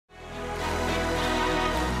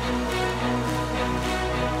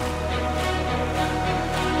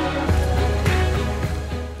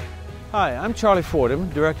Hi, I'm Charlie Fordham,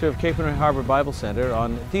 Director of Capernwray Harbour Bible Centre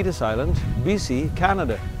on Thetis Island, BC,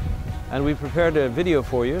 Canada. And we prepared a video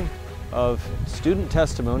for you of student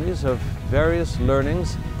testimonies of various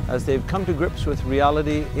learnings as they've come to grips with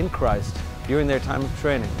reality in Christ during their time of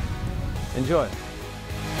training. Enjoy.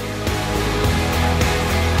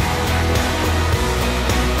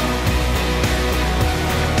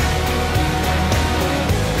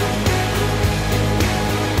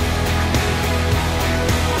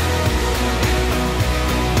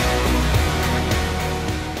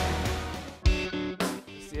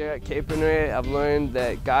 Here at Capernwray, I've learned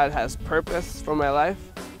that God has purpose for my life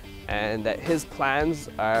and that His plans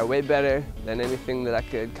are way better than anything that I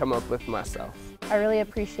could come up with myself. I really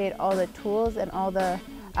appreciate all the tools and all the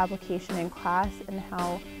application in class and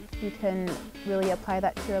how you can really apply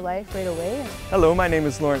that to your life right away. Hello, my name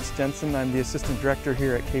is Lawrence Jensen. I'm the Assistant Director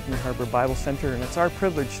here at Capernwray Harbour Bible Centre, and it's our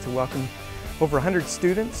privilege to welcome over 100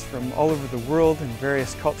 students from all over the world in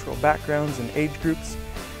various cultural backgrounds and age groups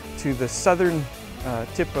to the southern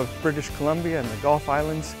tip of British Columbia and the Gulf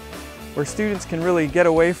Islands, where students can really get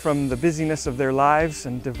away from the busyness of their lives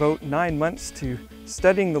and devote 9 months to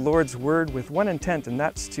studying the Lord's Word with one intent, and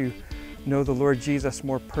that's to know the Lord Jesus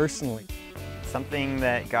more personally. Something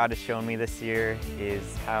that God has shown me this year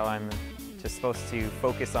is how I'm just supposed to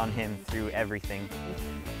focus on Him through everything.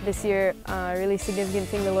 This year, a really significant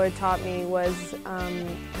thing the Lord taught me was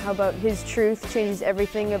how about His truth changes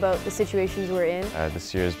everything about the situations we're in.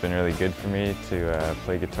 This year has been really good for me to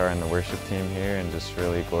play guitar in the worship team here and just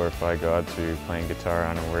really glorify God through playing guitar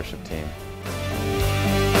on a worship team.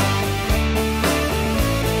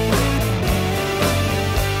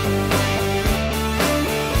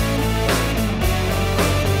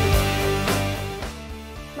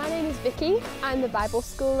 My name is Vicky. I'm the Bible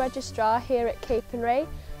School Registrar here at Capernwray.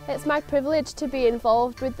 It's my privilege to be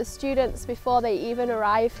involved with the students before they even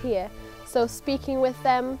arrive here. So speaking with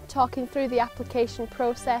them, talking through the application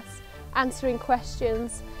process, answering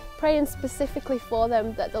questions, praying specifically for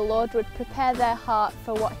them that the Lord would prepare their heart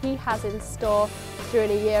for what He has in store during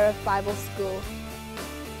a year of Bible school.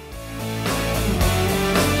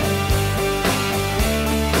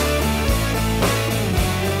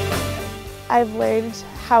 I've learned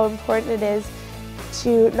how important it is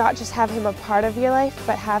to not just have Him a part of your life,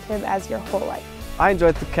 but have Him as your whole life. I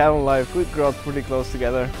enjoyed the Calvin life. We grew up pretty close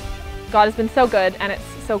together. God has been so good, and it's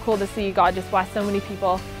so cool to see God just bless so many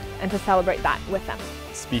people and to celebrate that with them.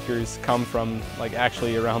 Speakers come from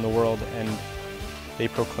actually around the world, and they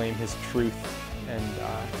proclaim His truth, and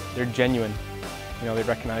they're genuine. You know, they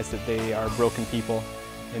recognize that they are broken people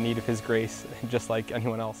in need of His grace, just like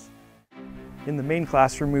anyone else. In the main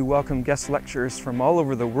classroom, we welcome guest lecturers from all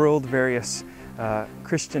over the world, various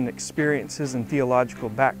Christian experiences and theological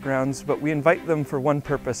backgrounds, but we invite them for one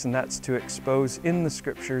purpose, and that's to expose in the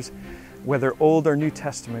Scriptures, whether Old or New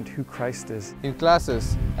Testament, who Christ is. In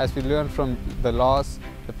classes, as we learn from the laws,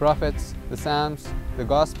 the prophets, the Psalms, the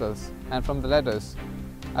Gospels, and from the letters,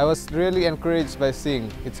 I was really encouraged by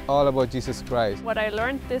seeing it's all about Jesus Christ. What I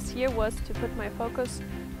learned this year was to put my focus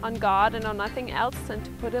on God and on nothing else, and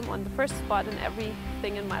to put Him on the first spot in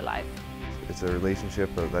everything in my life. It's a relationship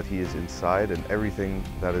that He is inside, and everything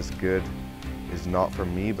that is good is not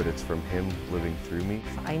from me, but it's from Him living through me.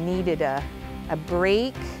 I needed a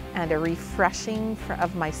break and a refreshing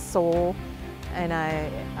of my soul, and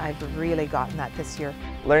I've really gotten that this year.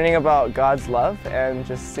 Learning about God's love and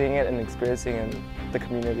just seeing it and experiencing it in the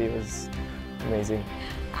community was amazing.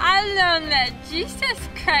 I learned that Jesus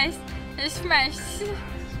Christ is my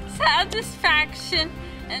satisfaction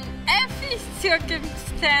in every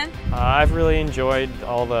circumstance. I've really enjoyed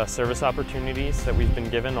all the service opportunities that we've been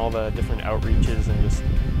given, all the different outreaches and just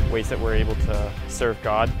ways that we're able to serve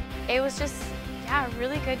God. It was just,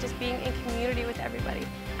 really good just being in community with everybody.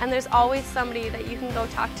 And there's always somebody that you can go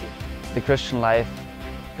talk to. The Christian life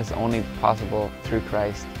is only possible through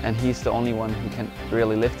Christ, and He's the only one who can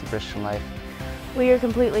really live the Christian life. We are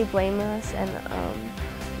completely blameless and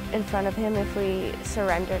in front of Him if we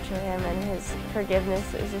surrender to Him, and His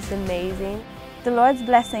forgiveness is just amazing. The Lord's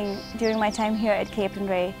blessing during my time here at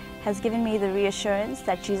Capernwray has given me the reassurance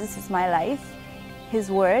that Jesus is my life.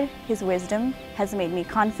 His Word, His wisdom has made me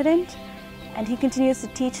confident, and He continues to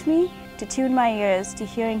teach me to tune my ears to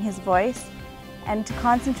hearing His voice and to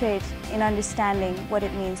concentrate in understanding what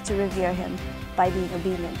it means to revere Him by being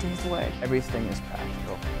obedient to His Word. Everything is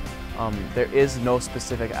practical. There is no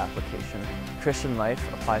specific application. Christian life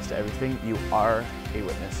applies to everything. You are a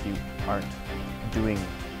witness. You aren't doing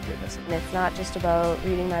witnessing. And it's not just about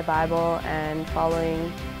reading my Bible and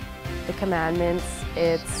following the commandments.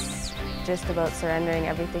 It's just about surrendering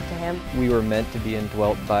everything to Him. We were meant to be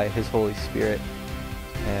indwelt by His Holy Spirit,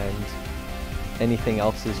 and anything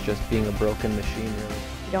else is just being a broken machine, really.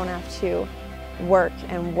 You don't have to work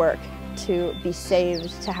and work to be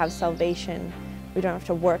saved, to have salvation. We don't have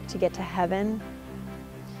to work to get to heaven.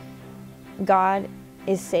 God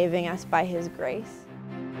is saving us by His grace.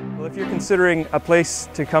 Well, if you're considering a place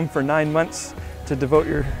to come for 9 months to devote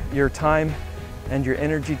your time and your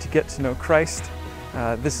energy to get to know Christ,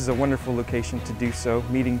 this is a wonderful location to do so,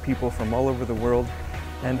 meeting people from all over the world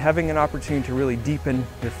and having an opportunity to really deepen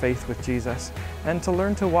your faith with Jesus and to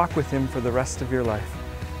learn to walk with Him for the rest of your life.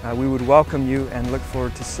 We would welcome you and look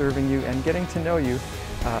forward to serving you and getting to know you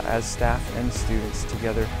as staff and students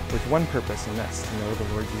together with one purpose, and that's to know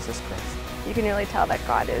the Lord Jesus Christ. You can really tell that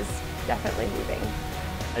God is definitely moving.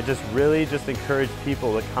 I really encourage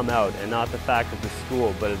people to come out, and not the fact of the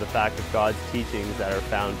school, but the fact of God's teachings that are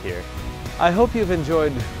found here. I hope you've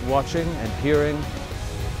enjoyed watching and hearing,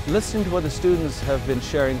 listening to what the students have been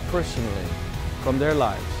sharing personally from their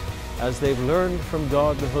lives as they've learned from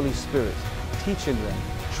God the Holy Spirit, teaching them,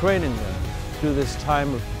 training them through this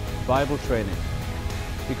time of Bible training.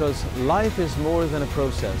 Because life is more than a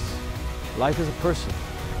process. Life is a person.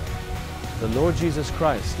 The Lord Jesus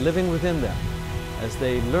Christ living within them as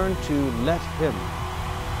they learn to let Him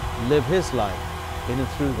live His life in and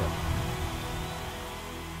through them.